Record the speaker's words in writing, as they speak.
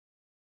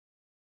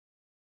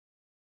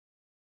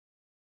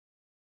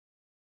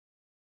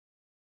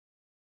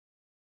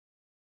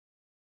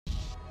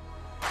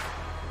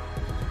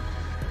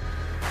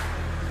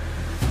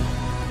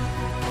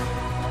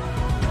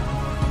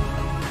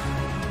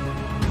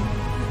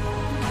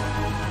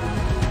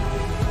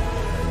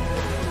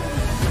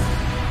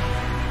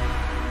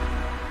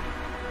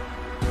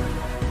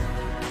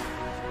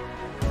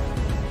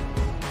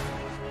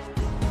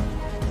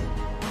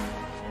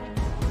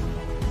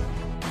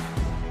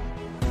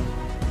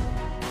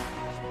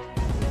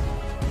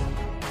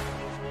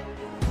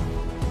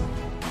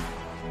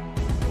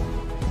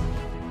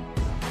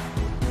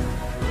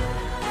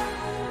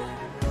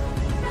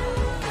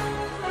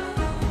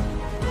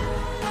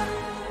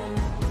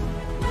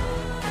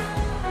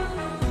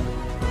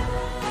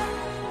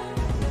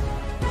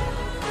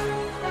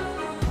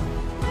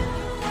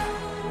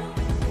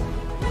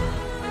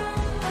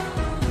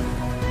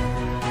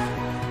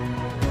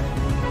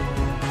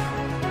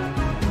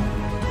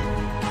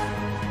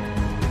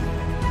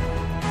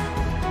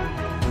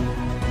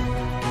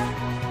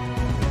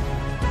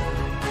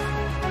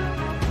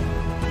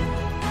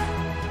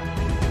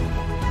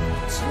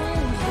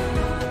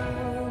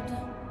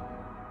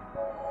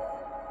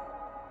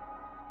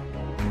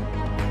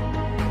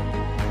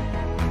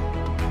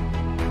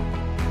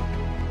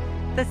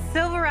The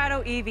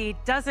Silverado EV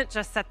doesn't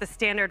just set the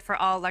standard for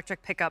all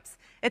electric pickups.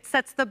 It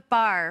sets the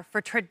bar for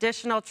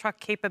traditional truck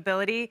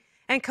capability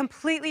and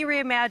completely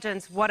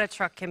reimagines what a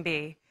truck can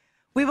be.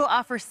 We will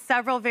offer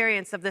several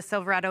variants of the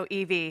Silverado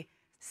EV,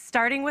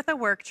 starting with a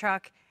work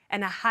truck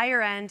and a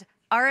higher-end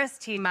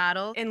RST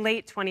model in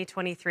late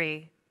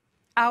 2023.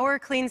 Our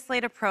clean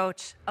slate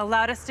approach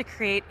allowed us to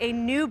create a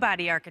new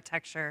body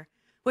architecture,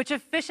 which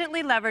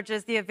efficiently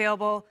leverages the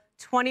available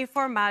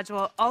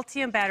 24-module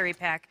Ultium battery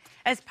pack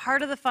as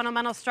part of the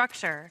fundamental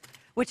structure,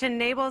 which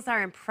enables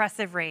our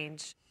impressive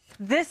range.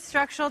 This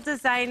structural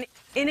design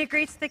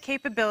integrates the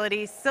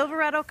capabilities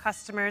Silverado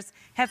customers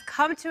have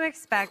come to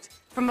expect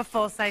from a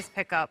full-size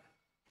pickup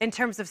in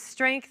terms of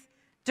strength,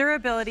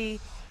 durability,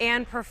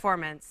 and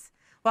performance,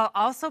 while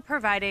also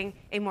providing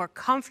a more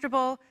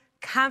comfortable,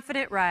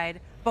 confident ride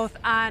both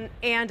on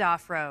and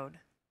off-road.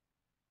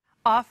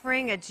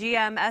 Offering a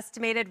GM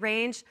estimated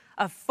range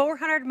of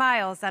 400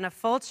 miles on a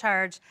full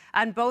charge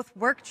on both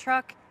work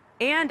truck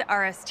and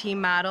RST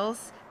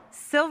models,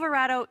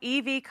 Silverado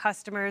EV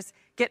customers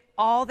get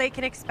all they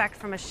can expect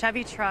from a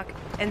Chevy truck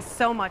and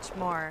so much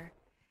more.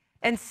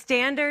 And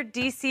standard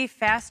DC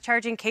fast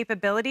charging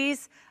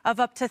capabilities of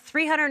up to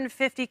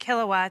 350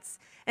 kilowatts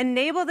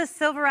enable the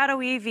Silverado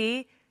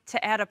EV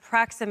to add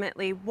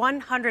approximately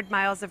 100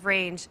 miles of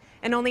range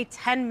in only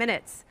 10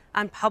 minutes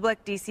on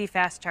public DC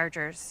fast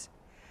chargers.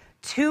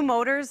 2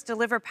 motors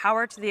deliver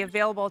power to the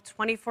available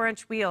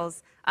 24-inch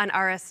wheels on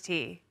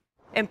RST,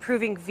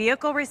 improving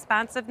vehicle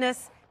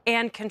responsiveness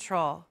and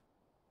control.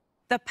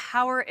 The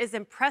power is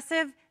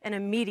impressive and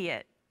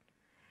immediate.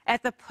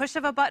 At the push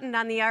of a button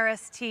on the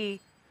RST,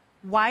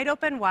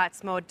 wide-open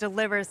watts mode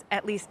delivers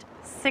at least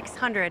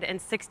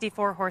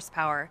 664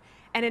 horsepower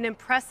and an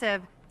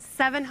impressive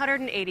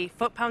 780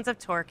 foot-pounds of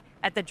torque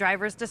at the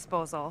driver's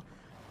disposal,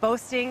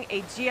 boasting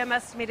a GM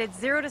estimated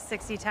 0 to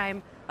 60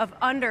 time of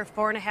under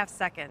 4.5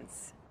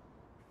 seconds.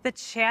 The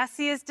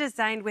chassis is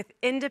designed with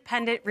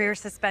independent rear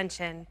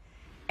suspension.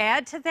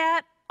 Add to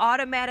that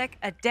automatic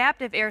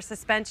adaptive air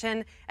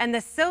suspension, and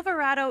the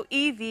Silverado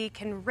EV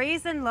can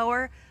raise and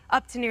lower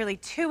up to nearly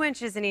 2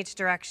 inches in each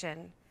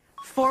direction.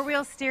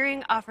 Four-wheel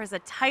steering offers a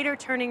tighter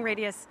turning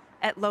radius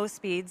at low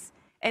speeds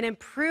and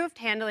improved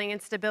handling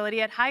and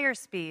stability at higher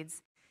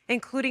speeds,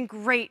 including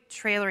great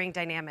trailering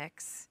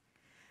dynamics.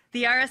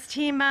 The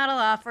RST model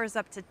offers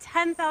up to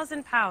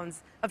 10,000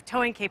 pounds of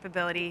towing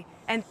capability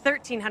and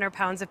 1,300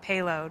 pounds of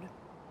payload.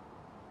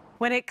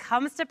 When it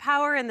comes to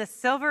power in the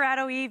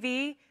Silverado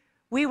EV,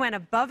 we went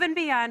above and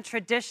beyond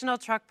traditional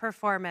truck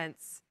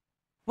performance.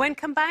 When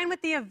combined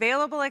with the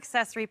available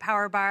accessory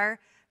power bar,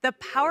 the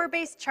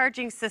power-based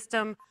charging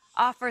system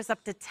offers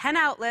up to 10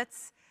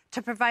 outlets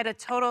to provide a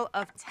total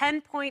of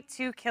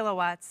 10.2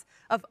 kilowatts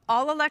of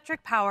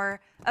all-electric power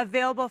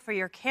available for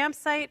your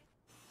campsite,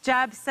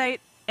 job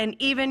site, and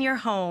even your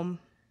home.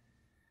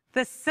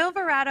 The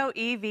Silverado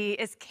EV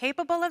is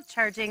capable of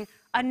charging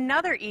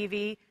another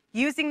EV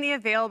using the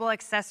available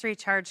accessory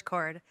charge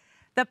cord.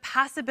 The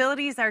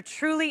possibilities are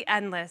truly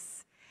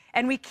endless.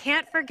 And we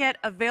can't forget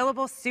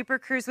available Super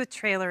Cruise with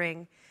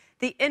trailering,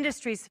 the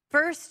industry's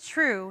first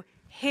true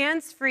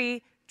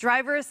hands-free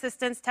driver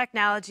assistance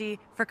technology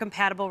for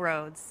compatible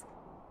roads.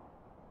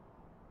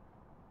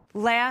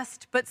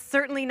 Last, but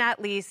certainly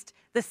not least,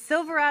 the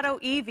Silverado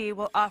EV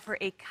will offer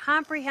a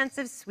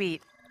comprehensive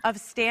suite of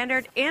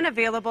standard and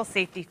available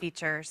safety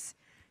features.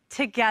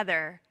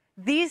 Together,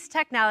 these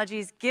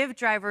technologies give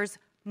drivers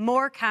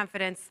more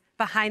confidence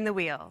behind the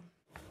wheel.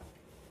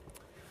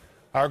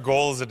 Our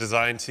goal as a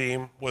design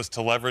team was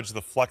to leverage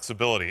the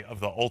flexibility of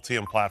the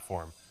Ultium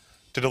platform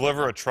to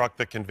deliver a truck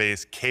that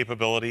conveys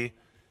capability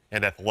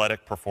and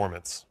athletic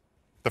performance.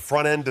 The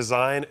front-end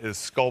design is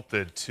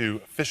sculpted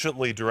to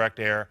efficiently direct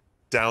air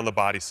down the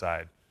body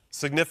side,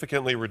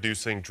 significantly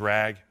reducing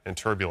drag and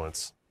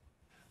turbulence.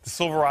 The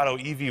Silverado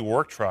EV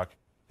work truck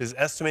is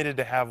estimated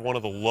to have one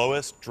of the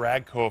lowest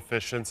drag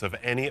coefficients of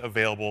any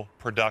available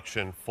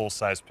production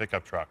full-size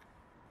pickup truck,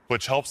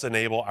 which helps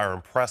enable our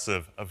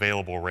impressive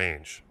available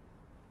range.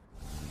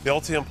 The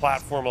Ultium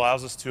platform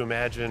allows us to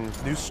imagine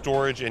new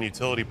storage and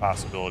utility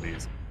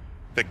possibilities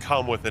that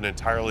come with an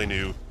entirely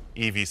new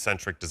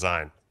EV-centric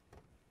design.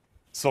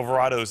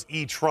 Silverado's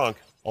e-trunk,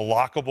 a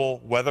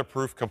lockable,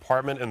 weatherproof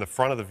compartment in the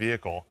front of the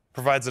vehicle,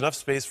 provides enough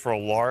space for a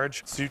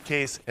large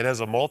suitcase and has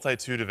a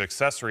multitude of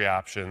accessory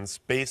options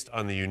based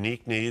on the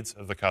unique needs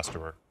of the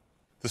customer.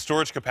 The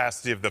storage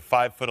capacity of the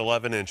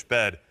 5'11"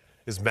 bed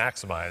is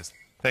maximized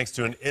thanks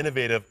to an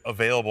innovative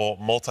available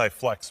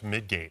multi-flex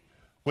midgate,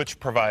 which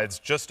provides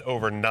just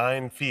over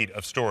 9 feet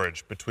of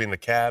storage between the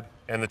cab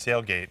and the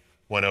tailgate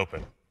when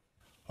open.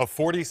 A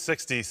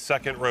 40-60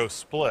 second row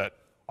split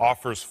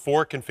offers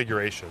 4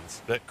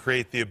 configurations that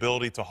create the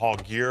ability to haul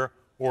gear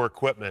or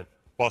equipment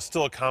while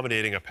still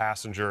accommodating a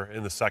passenger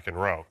in the second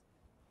row.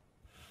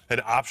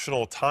 An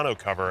optional tonneau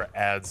cover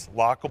adds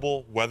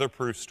lockable,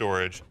 weatherproof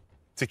storage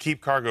to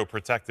keep cargo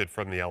protected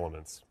from the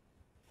elements.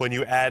 When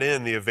you add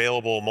in the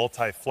available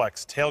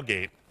multi-flex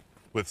tailgate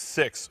with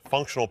 6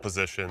 functional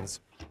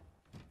positions,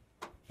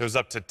 there's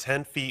up to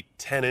 10 feet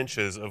 10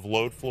 inches of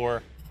load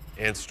floor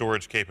and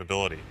storage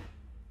capability.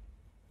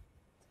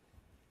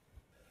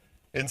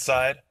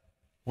 Inside,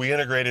 we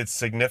integrated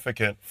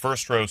significant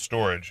first-row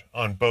storage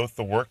on both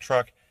the work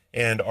truck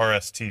and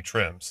RST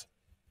trims.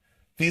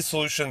 These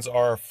solutions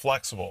are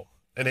flexible,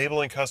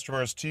 enabling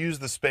customers to use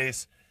the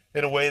space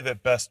in a way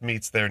that best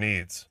meets their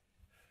needs.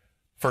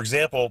 For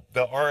example,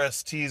 the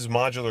RST's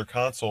modular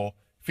console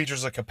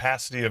features a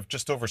capacity of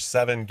just over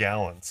 7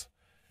 gallons.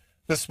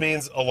 This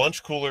means a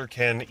lunch cooler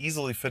can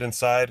easily fit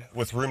inside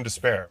with room to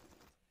spare.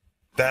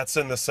 That's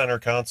in the center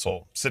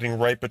console, sitting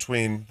right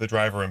between the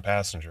driver and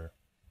passenger.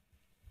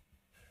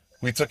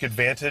 We took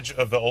advantage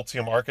of the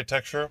Ultium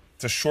architecture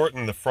to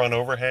shorten the front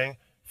overhang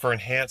for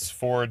enhanced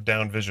forward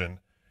down vision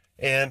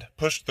and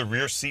pushed the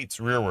rear seats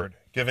rearward,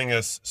 giving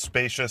us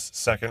spacious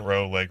second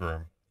row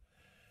legroom.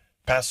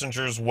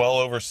 Passengers well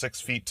over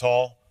 6 feet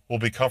tall will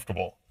be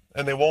comfortable,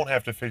 and they won't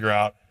have to figure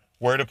out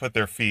where to put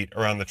their feet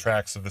around the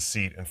tracks of the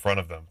seat in front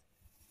of them.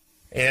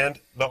 And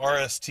the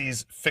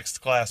RST's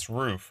fixed glass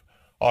roof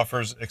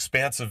offers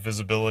expansive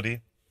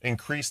visibility,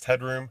 increased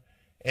headroom,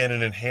 and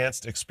an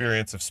enhanced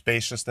experience of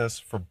spaciousness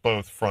for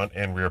both front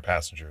and rear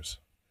passengers.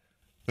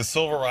 The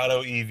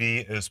Silverado EV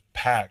is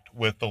packed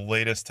with the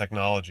latest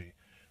technology,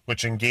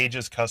 which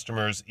engages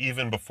customers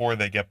even before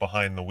they get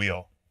behind the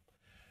wheel.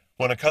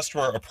 When a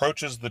customer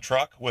approaches the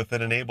truck with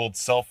an enabled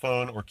cell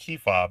phone or key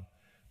fob,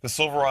 the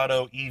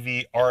Silverado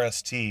EV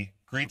RST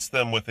greets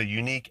them with a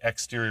unique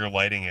exterior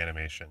lighting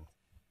animation.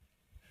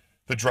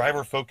 The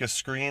driver-focused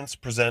screens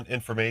present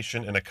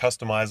information in a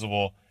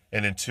customizable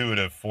and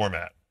intuitive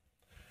format.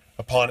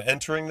 Upon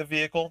entering the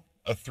vehicle,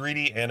 a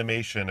 3D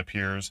animation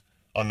appears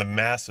on the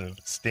massive,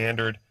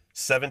 standard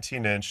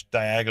 17-inch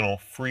diagonal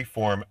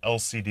freeform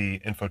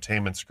LCD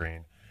infotainment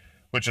screen,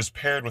 which is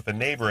paired with a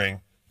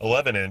neighboring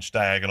 11-inch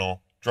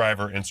diagonal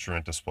driver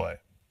instrument display.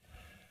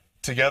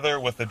 Together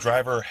with the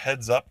driver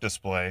heads-up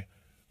display,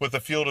 with a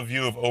field of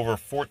view of over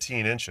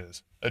 14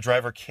 inches, a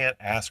driver can't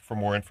ask for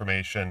more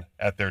information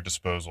at their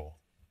disposal.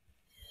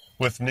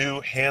 With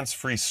new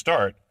hands-free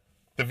start,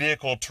 the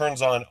vehicle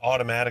turns on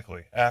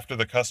automatically after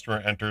the customer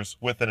enters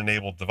with an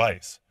enabled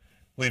device,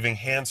 leaving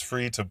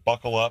hands-free to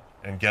buckle up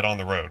and get on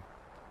the road.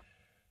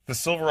 The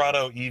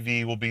Silverado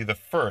EV will be the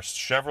first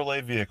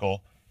Chevrolet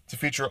vehicle to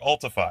feature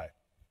Ultify,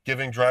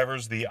 giving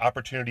drivers the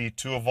opportunity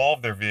to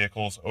evolve their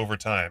vehicles over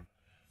time,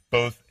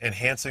 both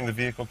enhancing the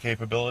vehicle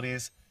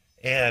capabilities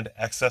and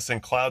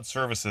accessing cloud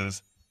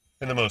services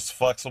in the most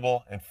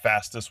flexible and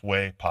fastest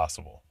way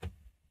possible.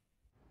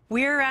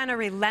 We're on a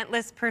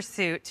relentless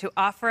pursuit to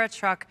offer a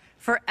truck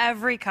for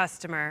every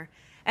customer,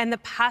 and the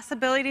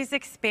possibilities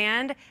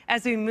expand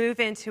as we move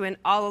into an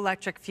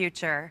all-electric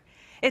future.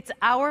 It's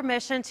our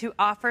mission to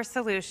offer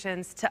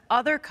solutions to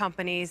other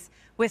companies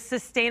with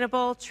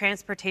sustainable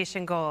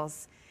transportation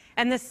goals,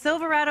 and the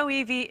Silverado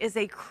EV is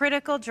a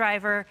critical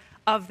driver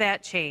of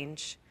that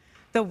change.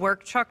 The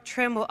work truck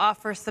trim will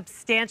offer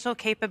substantial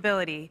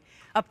capability,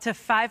 up to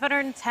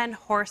 510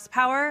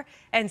 horsepower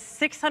and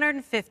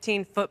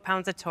 615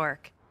 foot-pounds of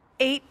torque,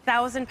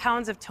 8,000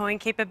 pounds of towing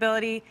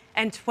capability,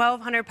 and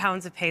 1,200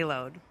 pounds of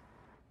payload.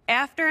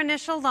 After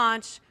initial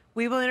launch,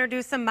 we will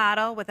introduce a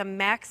model with a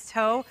max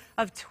tow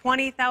of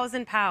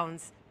 20,000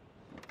 pounds.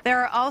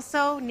 There are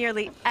also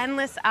nearly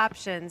endless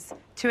options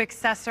to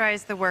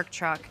accessorize the work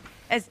truck,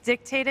 as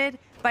dictated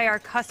by our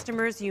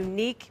customers'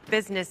 unique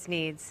business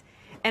needs.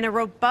 And a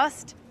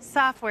robust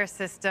software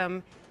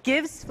system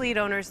gives fleet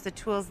owners the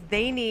tools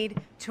they need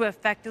to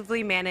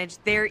effectively manage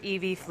their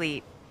EV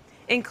fleet,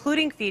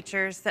 including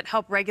features that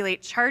help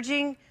regulate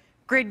charging,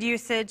 grid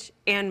usage,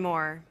 and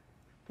more.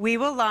 We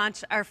will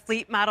launch our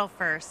fleet model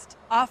first,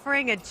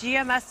 offering a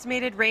GM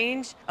estimated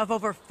range of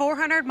over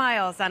 400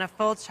 miles on a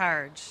full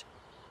charge.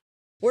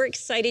 We're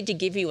excited to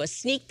give you a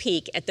sneak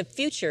peek at the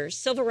future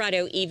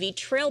Silverado EV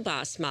Trail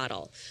Boss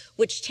model,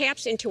 which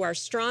taps into our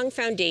strong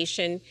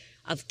foundation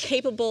of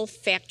capable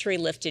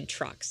factory-lifted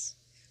trucks.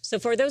 So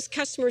for those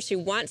customers who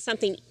want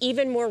something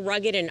even more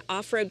rugged and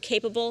off-road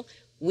capable,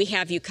 we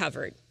have you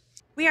covered.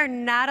 We are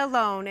not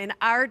alone in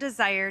our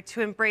desire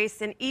to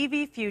embrace an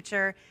EV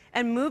future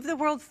and move the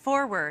world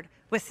forward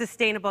with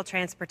sustainable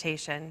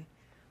transportation.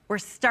 We're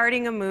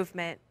starting a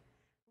movement